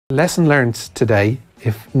Lesson learned today,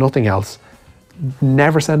 if nothing else,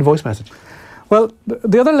 never send a voice message. Well,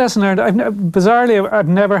 the other lesson learned, bizarrely, I've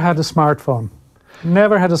never had a smartphone.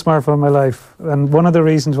 Never had a smartphone in my life, and one of the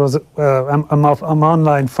reasons was I'm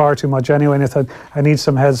online far too much anyway, and I thought I need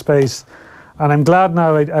some headspace. And I'm glad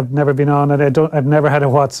now I've never been on it. I've never had a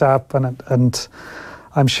WhatsApp, and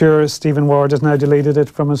I'm sure Stephen Ward has now deleted it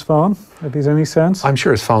from his phone, if he's any sense. I'm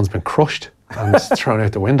sure his phone's been crushed and thrown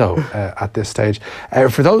out the window at this stage.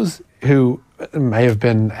 For those who may have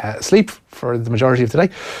been asleep for the majority of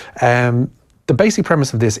today, the basic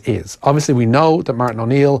premise of this is, obviously we know that Martin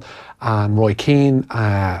O'Neill and Roy Keane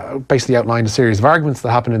basically outlined a series of arguments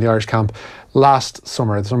that happened in the Irish camp last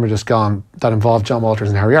summer, the summer just gone, that involved John Walters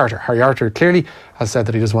and Harry Arter. Harry Arter clearly has said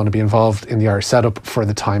that he doesn't want to be involved in the Irish setup for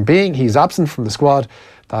the time being. He's absent from the squad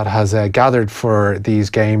that has gathered for these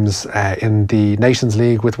games in the Nations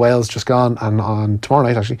League with Wales just gone, and on tomorrow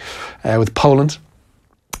night actually with Poland.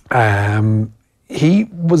 He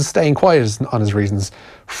was staying quiet on his reasons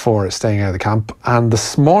for staying out of the camp, and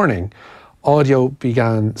this morning audio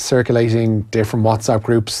began circulating different WhatsApp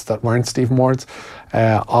groups that weren't Stephen Ward's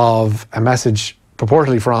of a message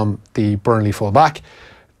purportedly from the Burnley full-back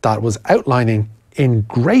that was outlining in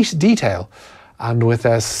great detail and with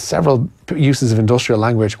several uses of industrial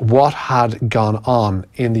language what had gone on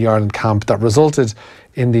in the Ireland camp that resulted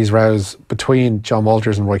in these rows between John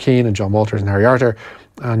Walters and Roy Keane and John Walters and Harry Arter,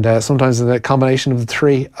 and sometimes the combination of the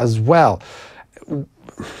three as well.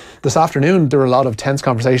 This afternoon there were a lot of tense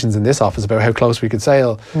conversations in this office about how close we could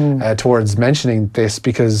sail towards mentioning this,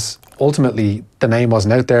 because ultimately the name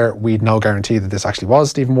wasn't out there. We'd no guarantee that this actually was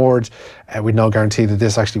Stephen Ward. We'd no guarantee that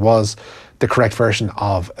this actually was the correct version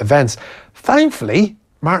of events. Thankfully,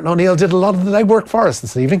 Martin O'Neill did a lot of the legwork for us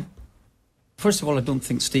this evening. First of all, I don't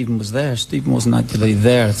think Stephen was there. Stephen wasn't actually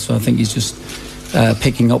there, so I think he's just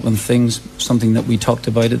picking up on things, something that we talked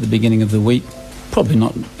about at the beginning of the week. Probably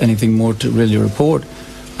not anything more to really report.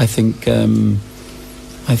 I think that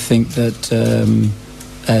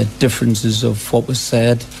differences of what was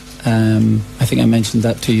said, I think I mentioned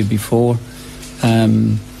that to you before.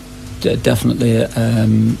 Definitely,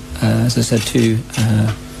 as I said too,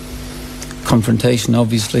 confrontation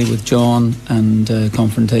obviously with John, and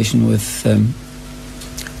confrontation with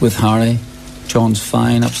Harry. John's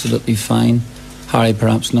fine, absolutely fine. Harry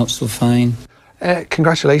perhaps not so fine.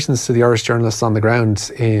 Congratulations to the Irish journalists on the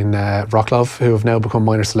ground in Wroclaw who have now become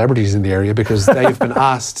minor celebrities in the area, because they've been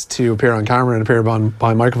asked to appear on camera and appear behind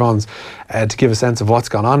microphones to give a sense of what's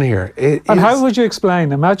gone on here. And how would you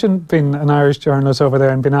explain? Imagine being an Irish journalist over there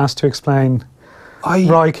and being asked to explain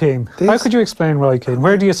Roy Keane. How could you explain Roy Keane?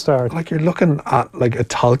 Where do you start? Like, you're looking at like a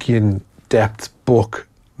Tolkien depth book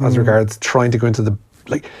as regards trying to go into the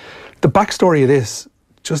backstory of this.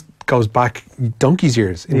 Just goes back donkey's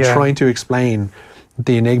years in trying to explain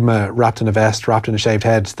the enigma wrapped in a vest, wrapped in a shaved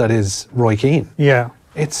head that is Roy Keane. Yeah.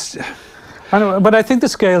 I know, but I think the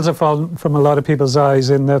scales have fallen from a lot of people's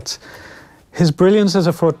eyes in that his brilliance as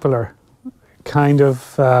a footballer kind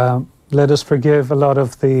of let us forgive a lot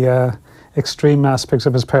of the extreme aspects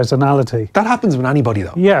of his personality. That happens with anybody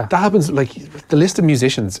though. Yeah. That happens, like the list of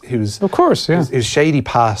musicians whose shady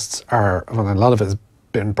pasts are, well, a lot of it has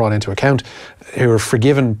been brought into account, who are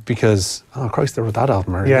forgiven because, oh Christ, they wrote that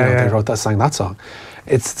album, or they sang that song.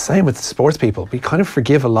 It's the same with sports people. We kind of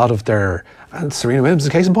forgive a lot of their, and Serena Williams is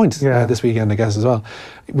a case in point this weekend, I guess, as well.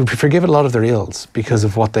 We forgive a lot of their ills because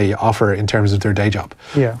of what they offer in terms of their day job.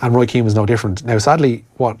 Yeah. And Roy Keane was no different. Now, sadly,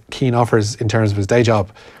 what Keane offers in terms of his day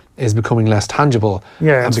job is becoming less tangible.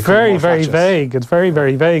 Yeah, it's very, very vague. It's very,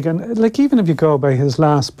 very vague. And like, even if you go by his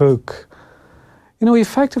last book, you know, he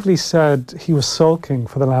effectively said he was sulking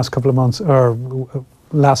for the last couple of months, or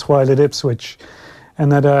last while at Ipswich,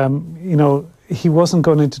 and that, you know, he wasn't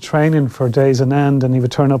going into training for days on end, and he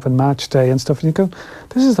would turn up on match day and stuff. And you go,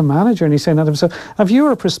 this is the manager, and he's saying that himself. If you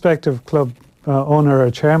were a prospective club owner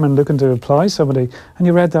or chairman looking to employ somebody, and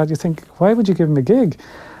you read that, you think, why would you give him a gig?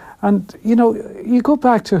 And, you know, you go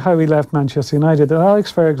back to how he left Manchester United, that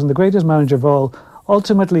Alex Ferguson, the greatest manager of all,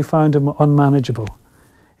 ultimately found him unmanageable.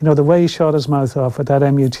 You know, the way he shot his mouth off at that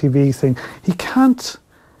MUTV thing, he can't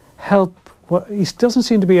help, he doesn't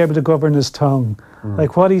seem to be able to govern his tongue.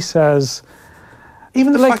 Like what he says.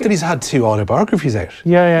 Even the fact that he's had 2 autobiographies out.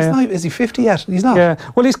 Is he 50 yet? He's not. Yeah,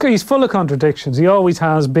 well, he's full of contradictions. He always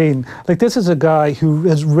has been. Like, this is a guy who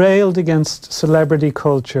has railed against celebrity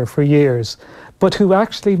culture for years, but who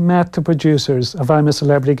actually met the producers of I'm a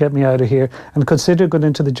Celebrity, Get Me Out of Here, and considered going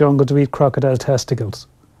into the jungle to eat crocodile testicles.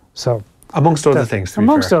 So Amongst other things,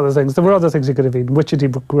 amongst other things. There were other things he could have eaten,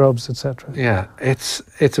 witchetty grubs, etc. Yeah, it's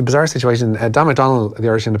a bizarre situation. Dan McDonnell, the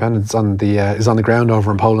Irish Independent, is on the ground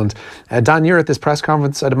over in Poland. Dan, you're at this press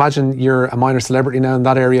conference. I'd imagine you're a minor celebrity now in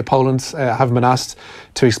that area of Poland, having been asked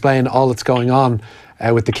to explain all that's going on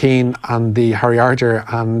with the Keane and the Harry Arter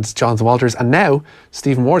and Jonathan Walters, and now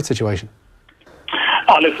Stephen Ward's situation.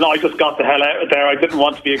 Oh, listen, I just got the hell out of there. I didn't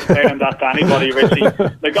want to be explaining that to anybody, Richie.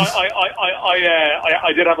 Like,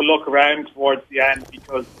 I did have a look around towards the end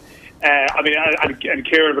because, I mean, and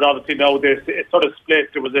Kieran would obviously know this, it sort of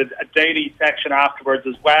split. There was a daily section afterwards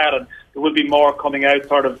as well, and there will be more coming out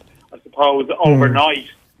sort of, I suppose, overnight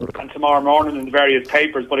and tomorrow morning in the various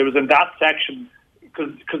papers. But it was in that section,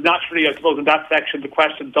 because naturally, I suppose, in that section, the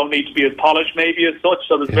questions don't need to be as polished maybe as such,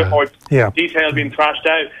 so there's a bit more detail being thrashed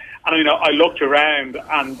out. And, you know, I looked around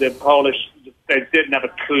and the Polish, they didn't have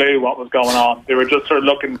a clue what was going on. They were just sort of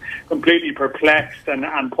looking completely perplexed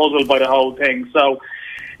and puzzled by the whole thing. So,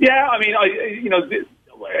 yeah, I mean,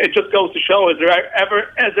 it just goes to show, is there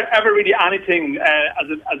ever really anything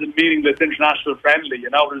as a meaningless international friendly?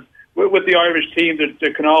 You know, with the Irish team,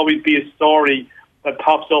 there can always be a story that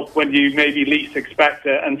pops up when you maybe least expect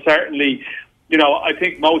it. And certainly, you know, I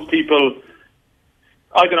think most people,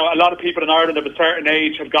 I don't know, a lot of people in Ireland of a certain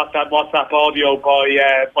age have got that WhatsApp audio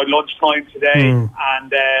by lunchtime today, and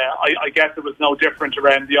I guess it was no different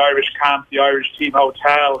around the Irish camp, the Irish team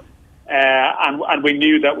hotel, and we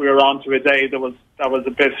knew that we were on to a day that was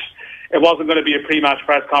a bit. It wasn't going to be a pre-match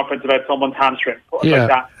press conference about someone's hamstring, like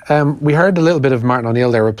that. We heard a little bit of Martin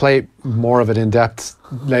O'Neill there. We'll play more of it in depth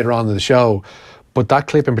later on in the show. But that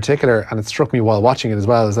clip in particular, and it struck me while watching it as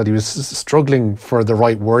well, is that he was struggling for the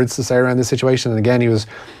right words to say around this situation. And again, he was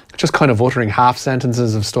just kind of uttering half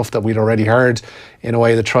sentences of stuff that we'd already heard in a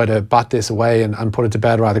way to try to bat this away and put it to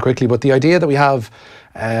bed rather quickly. But the idea that we have,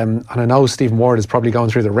 and I know Stephen Ward is probably going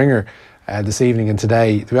through the ringer this evening and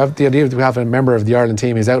today, we have the idea that we have a member of the Ireland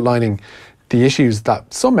team who's outlining the issues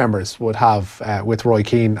that some members would have with Roy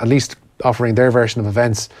Keane, at least offering their version of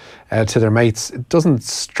events to their mates. It doesn't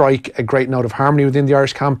strike a great note of harmony within the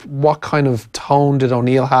Irish camp. What kind of tone did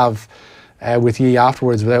O'Neill have with ye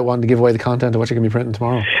afterwards, without wanting to give away the content of what you're going to be printing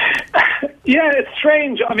tomorrow? Yeah, it's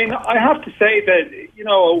strange. I mean, I have to say that, you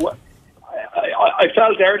know, I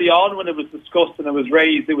felt early on when it was discussed and it was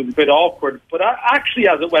raised, it was a bit awkward. But actually,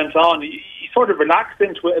 as it went on, he sort of relaxed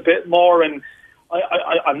into it a bit more. And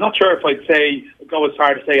I'm not sure if I'd say, go as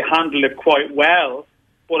far to say, handle it quite well.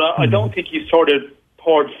 But I don't think he sort of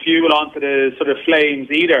poured fuel onto the sort of flames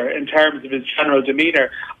either in terms of his general demeanour.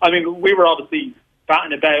 I mean, we were obviously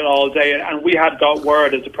batting about all day, and we had got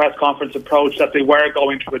word as the press conference approached that they were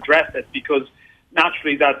going to address it, because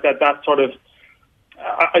naturally that sort of,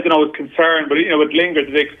 I don't know, concern, but, you know, it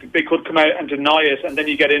lingered. They could come out and deny it, and then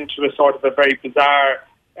you get into a sort of a very bizarre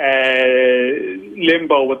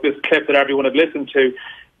limbo with this clip that everyone had listened to.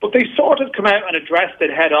 But they sort of come out and addressed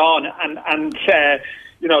it head on, and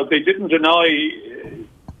you know, they didn't deny,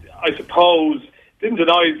 I suppose,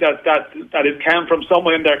 that it came from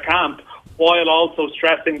someone in their camp, while also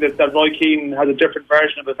stressing that Roy Keane has a different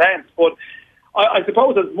version of events. But I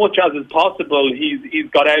suppose as much as is possible,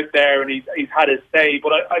 he's got out there and he's had his say.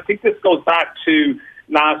 But I think this goes back to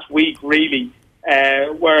last week, really,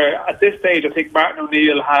 where at this stage I think Martin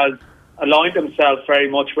O'Neill has aligned himself very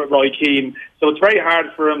much with Roy Keane. So it's very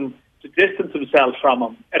hard for him to distance himself from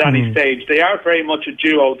him at any stage. They are very much a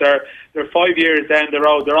duo. They're 5 years down the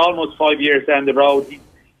road. They're almost 5 years down the road.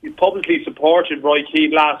 He publicly supported Roy Keane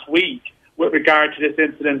last week with regard to this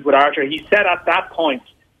incident with Archer. He said at that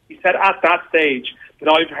stage that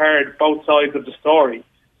I've heard both sides of the story.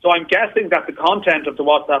 So I'm guessing that the content of the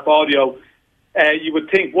WhatsApp audio, you would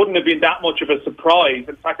think, wouldn't have been that much of a surprise.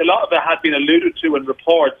 In fact, a lot of it had been alluded to in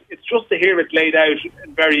reports. It's just to hear it laid out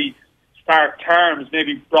in very stark terms,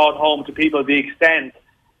 maybe brought home to people the extent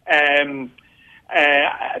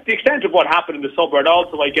of what happened in the sub, and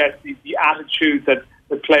also, I guess, the attitude that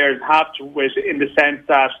the players have to it, in the sense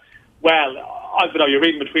that, well, I don't know, you're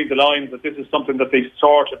reading between the lines that this is something that they've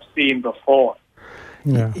sort of seen before.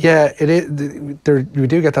 Yeah, it is. We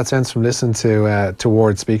do get that sense from listening to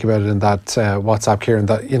Ward speak about it in that WhatsApp, Kieran,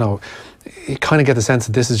 that, you know, you kind of get the sense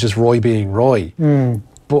that this is just Roy being Roy.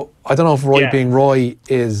 But I don't know if Roy being Roy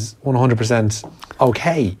is 100%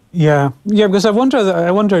 okay. Yeah, because I wonder,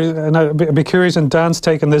 and I'd be curious in Dan's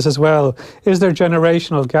take on this as well. Is there a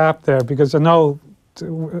generational gap there? Because I know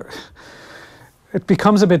it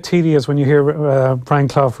becomes a bit tedious when you hear Brian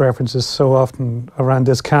Clough references so often around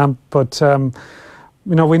this camp. But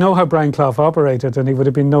you know, we know how Brian Clough operated, and he would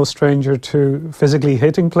have been no stranger to physically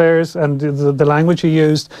hitting players and the language he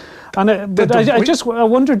used. And I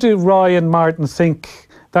wonder, do Roy and Martin think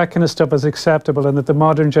that kind of stuff is acceptable and that the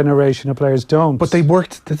modern generation of players don't. But they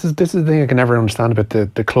worked, this is the thing I can never understand about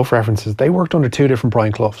the Clough references. They worked under two different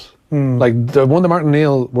Brian Cloughs. Like the one that Martin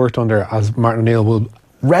O'Neill worked under, as Martin O'Neill will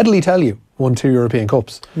readily tell you, won 2 European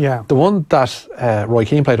Cups. Yeah. The one that Roy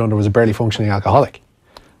Keane played under was a barely functioning alcoholic.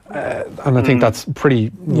 And I think that's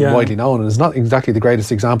pretty widely known, and it's not exactly the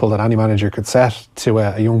greatest example that any manager could set to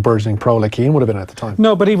a young burgeoning pro like Keane would have been at the time.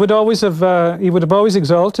 No, but he would always have always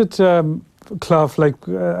exalted Clough. Like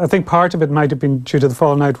I think part of it might have been due to the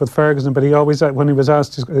falling out with Ferguson, but he always, when he was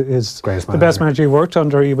asked is the best manager he worked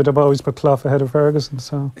under, he would have always put Clough ahead of Ferguson.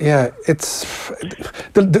 So yeah, it's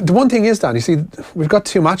the one thing is, Dan, you see, we've got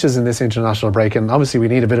 2 matches in this international break, and obviously we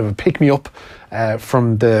need a bit of a pick-me-up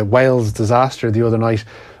from the Wales disaster the other night.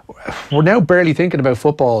 We're now barely thinking about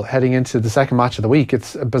football heading into the second match of the week.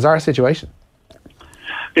 It's a bizarre situation.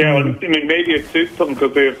 Yeah, well, I mean, maybe it suits them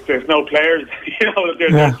because there's no players.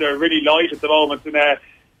 They're really light at the moment, and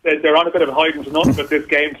they're on a bit of a hiding to nothing with this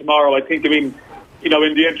game tomorrow. I think, in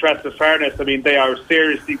the interest of fairness, I mean, they are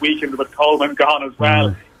seriously weakened with Coleman gone as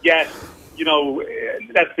well. Yes,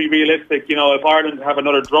 let's be realistic. If Ireland have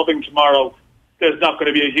another drubbing tomorrow, there's not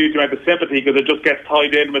going to be a huge amount of sympathy because it just gets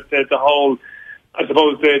tied in with the whole, I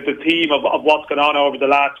suppose, the theme of what's gone on over the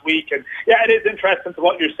last week. And yeah, it is interesting to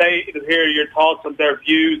what you're saying, to hear your thoughts on their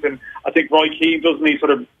views. And I think Roy Keane, doesn't he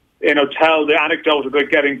sort of, tell the anecdote about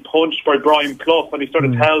getting punched by Brian Clough, and he sort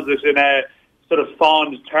of tells it in a sort of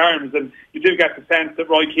fond terms. And you do get the sense that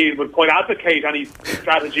Roy Keane would quite advocate any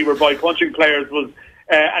strategy whereby punching players was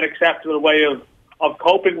an acceptable way of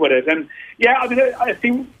coping with it. And yeah, I mean, I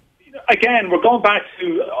think, again, we're going back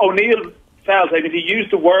to O'Neill. Felt, he used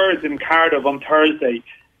the words in Cardiff on Thursday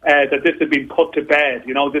that this had been put to bed,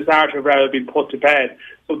 this art of row had been put to bed.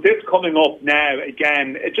 So this coming up now,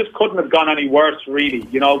 again, it just couldn't have gone any worse, really,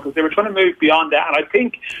 because they were trying to move beyond that. And I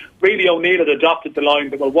think really O'Neill had adopted the line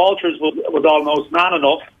that, well, Walters was almost man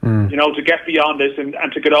enough, to get beyond this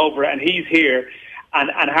and to get over it. And he's here, and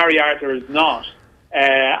Harry Arthur is not.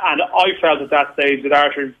 And I felt at that stage that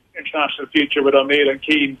Arthur's international future with O'Neill and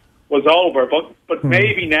Keane was over, but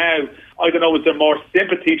maybe now, I don't know, is there more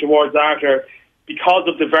sympathy towards Arthur because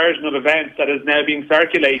of the version of events that is now being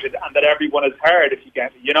circulated and that everyone has heard, if you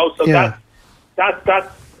get me, so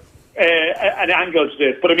that's an angle to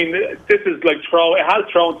this. But I mean, this is like it has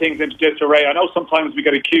thrown things into disarray. I know sometimes we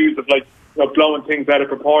get accused of blowing things out of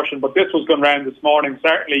proportion, but this was going around this morning.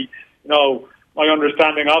 Certainly, my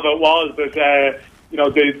understanding of it was that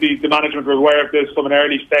the management were aware of this from an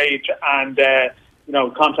early stage and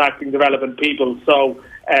contacting the relevant people. So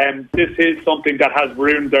this is something that has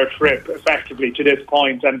ruined their trip effectively to this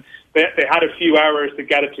point, and they had a few hours to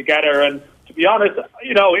get it together, and to be honest,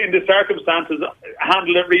 in the circumstances,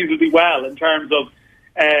 handled it reasonably well in terms of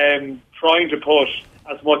trying to put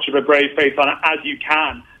as much of a brave face on it as you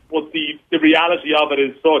can. But the reality of it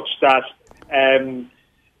is such that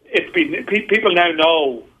people now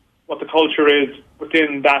know what the culture is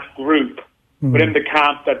within that group, within the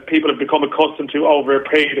camp, that people have become accustomed to over a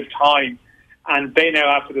period of time, and they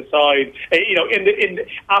now have to decide.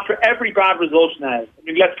 After every bad result now, I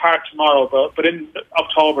mean, let's park tomorrow, but in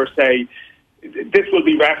October, say, this will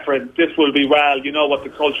be referenced. This will be, well, you know what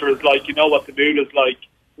the culture is like. You know what the mood is like.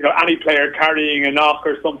 Any player carrying a knock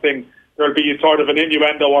or something, there'll be sort of an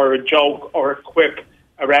innuendo or a joke or a quip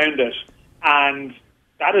around it, and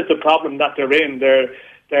that is the problem that they're in.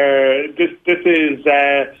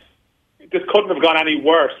 This couldn't have gone any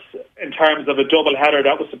worse in terms of a double header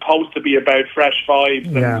that was supposed to be about fresh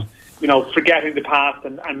vibes and forgetting the past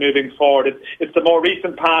and moving forward. It's the more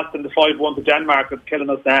recent past than the 5-1 to Denmark that's killing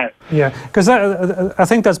us now. Yeah, because I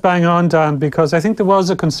think that's bang on, Dan, because I think there was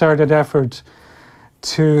a concerted effort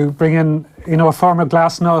to bring in, a former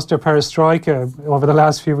glasnost or perestroika over the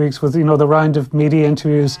last few weeks with, the round of media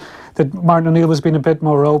interviews that Martin O'Neill was being a bit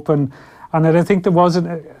more open. And I think there was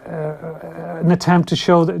an attempt to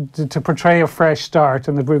show to portray a fresh start,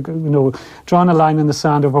 and that we're drawing a line in the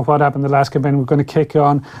sand over what happened the last campaign. We're going to kick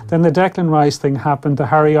on. Then the Declan Rice thing happened, the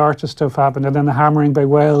Harry Arthur stuff happened, and then the hammering by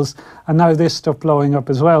Wales, and now this stuff blowing up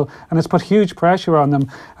as well. And it's put huge pressure on them.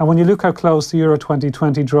 And when you look how close the Euro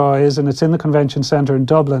 2020 draw is, and it's in the Convention Centre in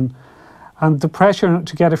Dublin, and the pressure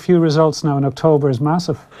to get a few results now in October is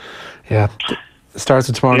massive. Yeah, starts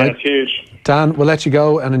with tomorrow night. It's huge. Dan, we'll let you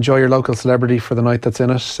go and enjoy your local celebrity for the night that's in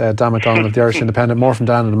it. Dan McDonnell of the Irish Independent. More from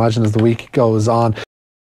Dan, and imagine as the week goes on.